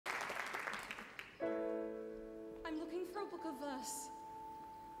I'm looking for a book of verse.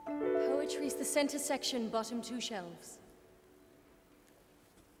 Poetry's the center section, bottom 2 shelves.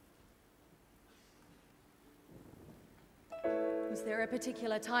 Was there a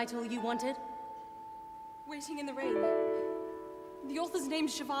particular title you wanted? Waiting in the Rain. The author's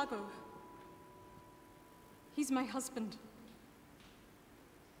name's Zhivago. He's my husband.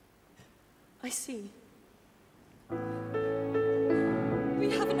 I see. We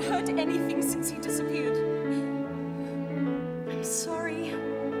haven't heard anything since he disappeared. I'm sorry.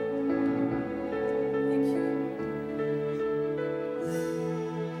 Thank you.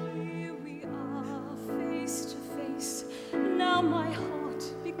 Here we are, face to face. Now my heart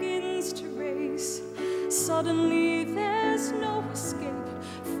begins to race. Suddenly there's no escape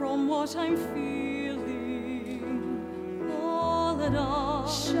from what I'm feeling. All at all,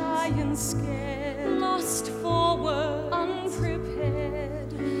 shy and scared, lost for words,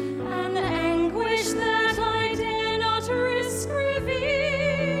 unprepared, an anguish that I dare not risk revealing.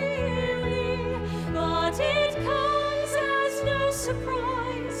 But it comes as no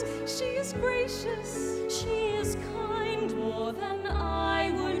surprise. She is gracious, she is kind, more than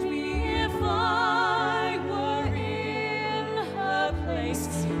I would be if I were in her place.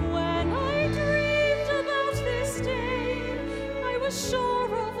 When I dreamed about this day, I was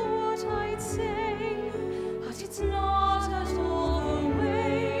sure of what I'd say, but it's not at all the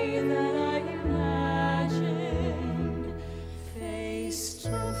way that I imagined, face to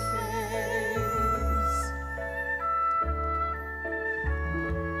face.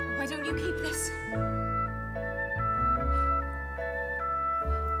 Why don't you keep this?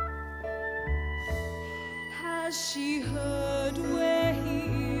 Has she heard where he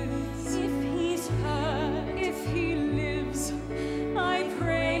is? If he's heard, if he lives,